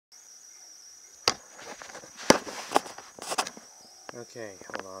Okay,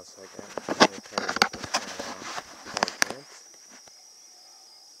 hold on a second. Let me tell you what this camera is.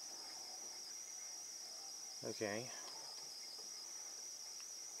 Okay.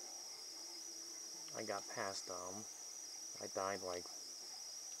 I got past them. I died like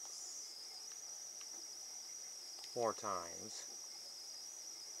 4 times.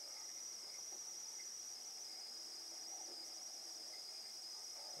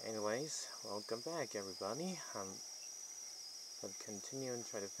 Anyways, welcome back everybody. I'm continuing to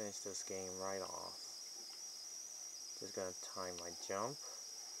try to finish this game right off. Just gonna time my jump.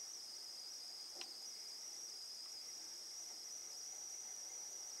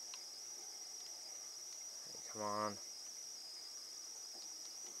 Come on.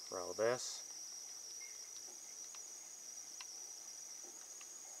 Throw this.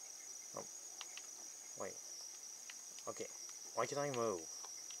 Oh, wait. Okay, why can I move?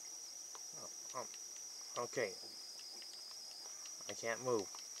 Okay. I can't move.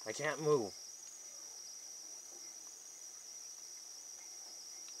 I can't move.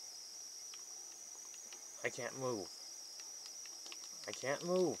 I can't move. I can't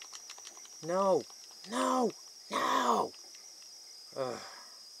move. No! No! No! Ugh.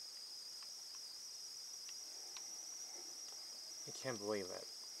 I can't believe it.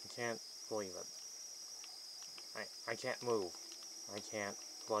 I can't believe it. I can't move. I can't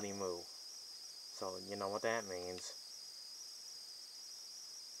bloody move. So, you know what that means.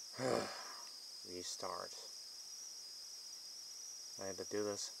 Restart. I had to do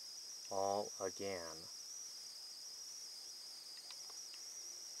this all again.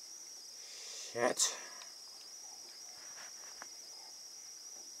 Shit.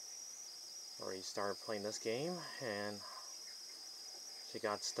 Already started playing this game and she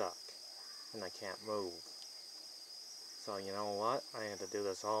got stuck. And I can't move. So you know what? I had to do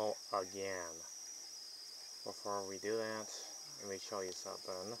this all again. Before we do that, let me show you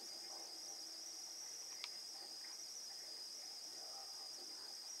something.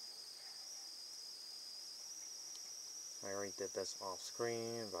 I already did this off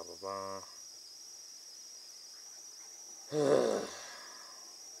screen, blah blah blah.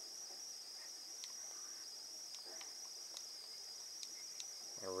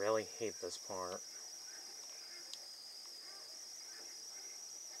 I really hate this part.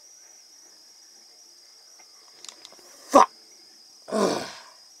 Fuck!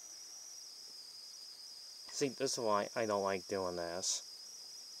 See, this is why I don't like doing this.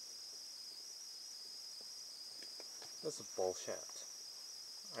 This is bullshit.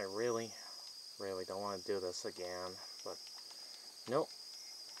 I really don't want to do this again, but nope.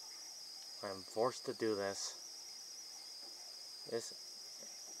 I'm forced to do this. This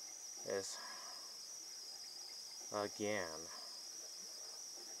is again.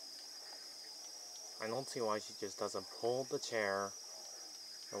 I don't see why she just doesn't pull the chair,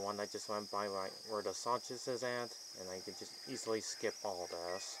 the one that just went by right where the sausage is at, and I could just easily skip all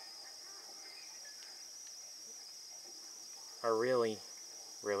this. I really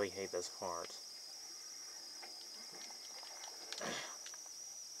hate this part.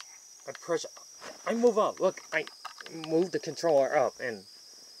 I move up, look, I move the controller up and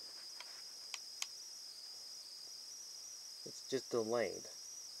it's just delayed.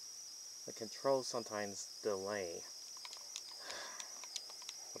 The controls sometimes delay.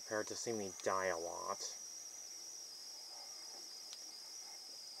 Prepare to see me die a lot.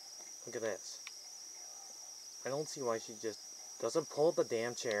 Look at this. I don't see why she just doesn't pull the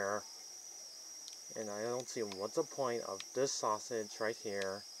damn chair. And I don't see what's the point of this sausage right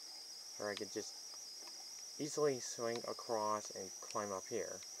here, where I could just easily swing across and climb up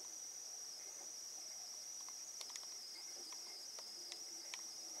here.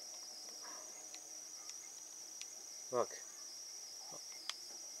 Look.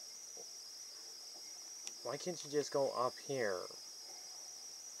 Why can't you just go up here?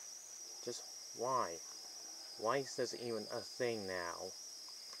 Just why? Why is this even a thing now?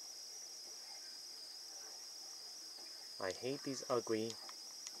 I hate these ugly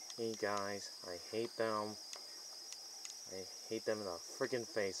guys. I hate them. I hate them in the friggin'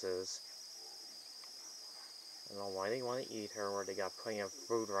 faces. I don't know why they want to eat her where they got plenty of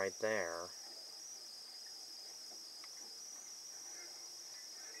food right there.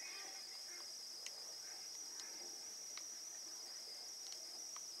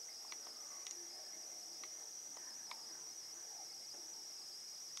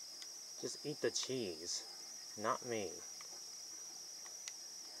 Just eat the cheese, not me.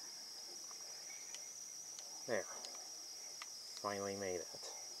 There. Finally made it.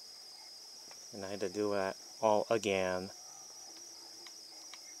 And I had to do that all again.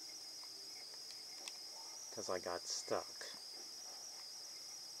 Because I got stuck.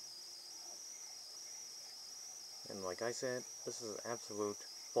 And like I said, this is absolute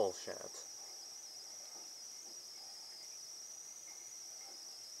bullshit.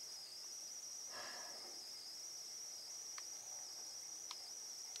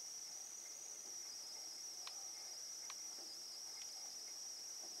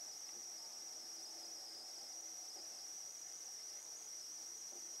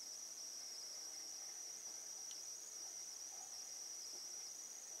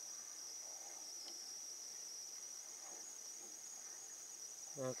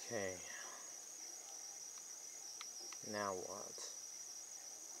 Okay. Now what?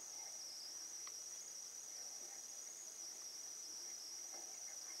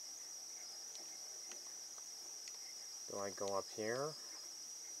 Do I go up here?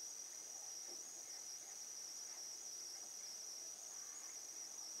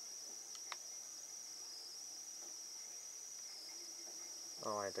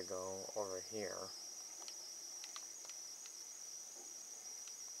 Oh, I have to go over here.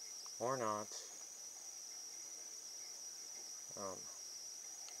 Or not.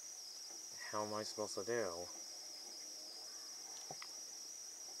 How am I supposed to do?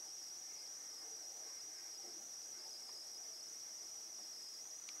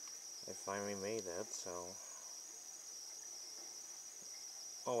 I finally made it, so...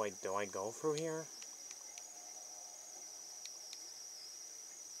 Oh wait, do I go through here?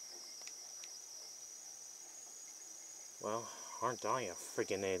 Well, aren't I a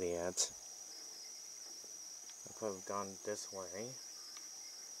freaking idiot? I could have gone this way.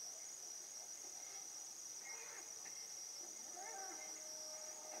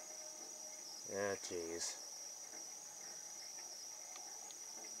 Yeah, jeez.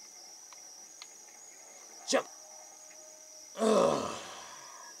 Jump! Ugh!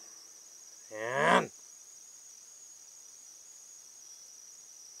 And...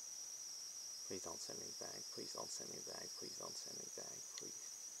 Please don't send me back. Please don't send me back. Please don't send me back. Please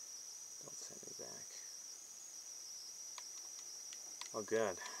don't send me back. Oh,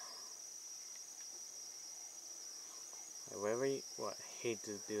 good. I really hate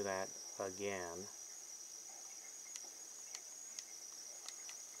to do that again.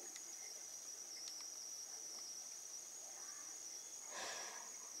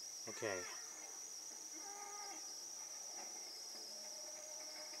 Okay.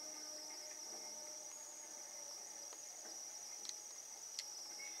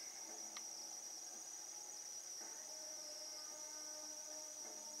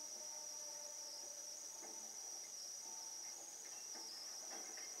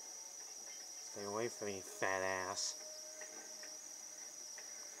 Stay away from me, fat ass.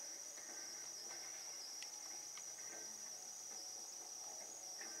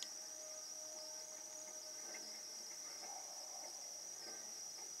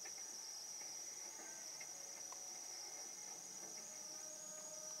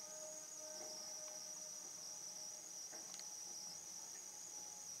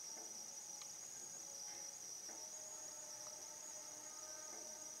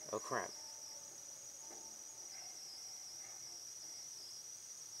 Oh crap.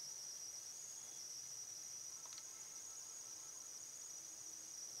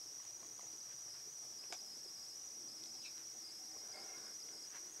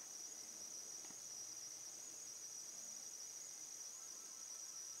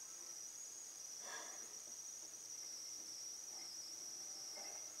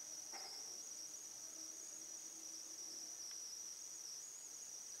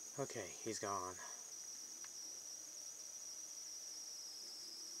 Okay, he's gone.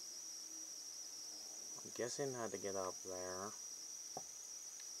 I'm guessing I had to get up there.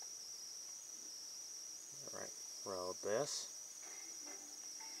 Alright, throw this.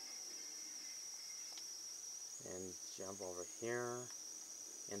 And jump over here.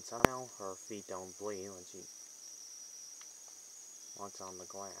 And somehow her feet don't bleed when she walks on the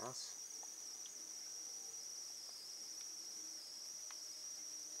glass.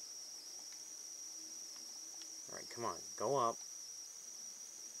 Alright, come on, go up.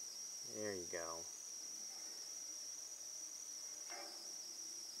 There you go.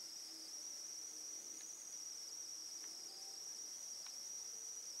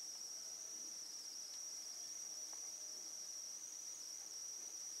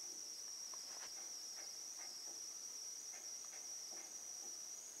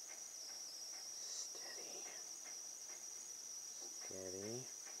 Steady.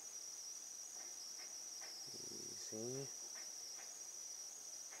 Easy.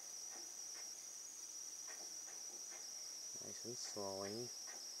 Nice and slowly.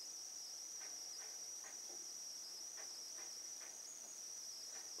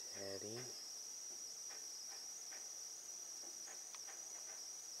 Steady.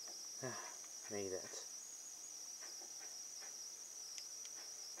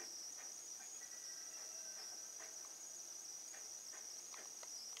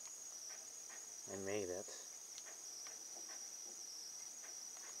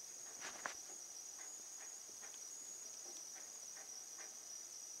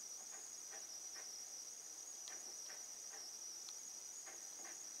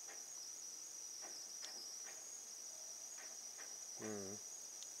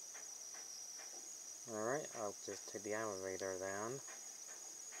 just take the elevator then.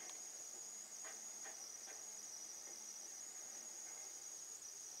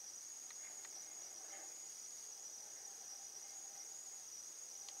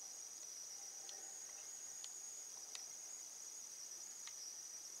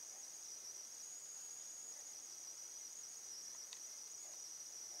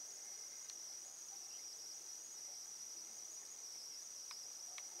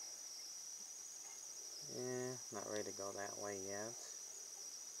 Not ready to go that way yet.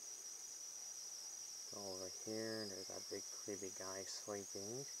 Go over here, there's that big creepy guy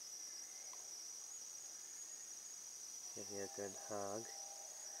sleeping. Give you a good hug.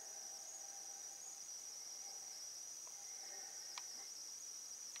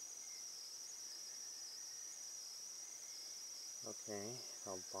 Okay,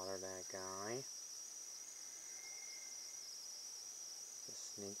 don't bother that guy.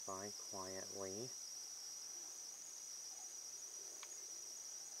 Just sneak by quietly.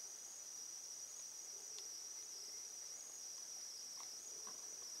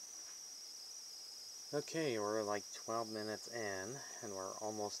 Okay, we're like 12 minutes in, and we're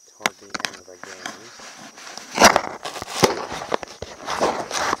almost toward the end of the game.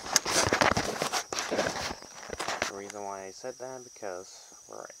 The reason why I said that, because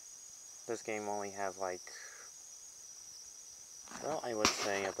this game only has like, well, I would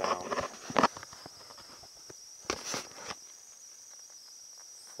say about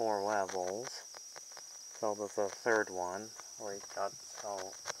 4 levels. So this is the third one we got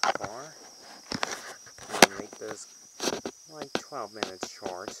so far. I'm gonna make this like 12 minutes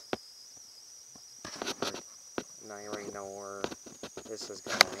short. And I already know where this is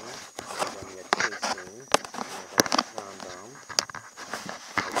going. It's going to be a tasting.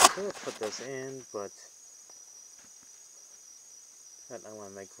 I could put this in, but I want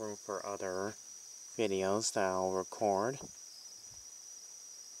to make room for other videos that I'll record.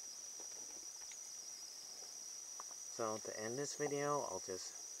 So to end this video, I'll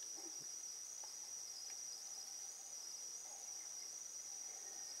just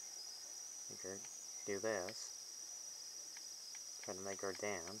make her do this. Try to make her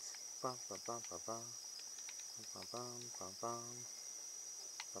dance. Bum bum bum bum bum. Bum bum bum bum.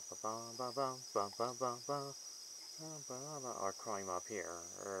 Bum bum bum bum bum bum bum bum. Or climb up here,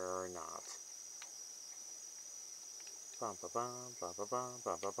 or not. Bum ba bum bum ba bum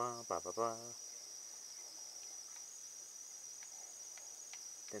bum ba bum bum ba bum.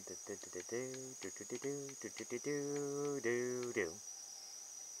 Do do do do do do do do do do do do.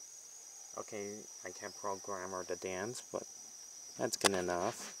 Okay, I can't program her to dance, but that's good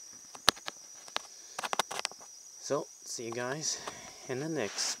enough. So, see you guys in the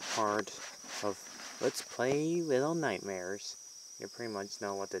next part of Let's Play Little Nightmares. You pretty much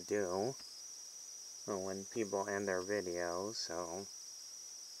know what to do when people end their videos, so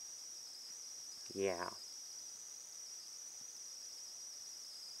yeah.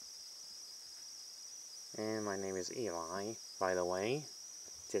 And my name is Eli, by the way,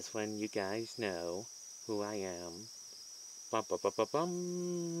 just when you guys know who I am. Bum, bum, bum, bum,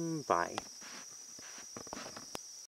 bum. Bye.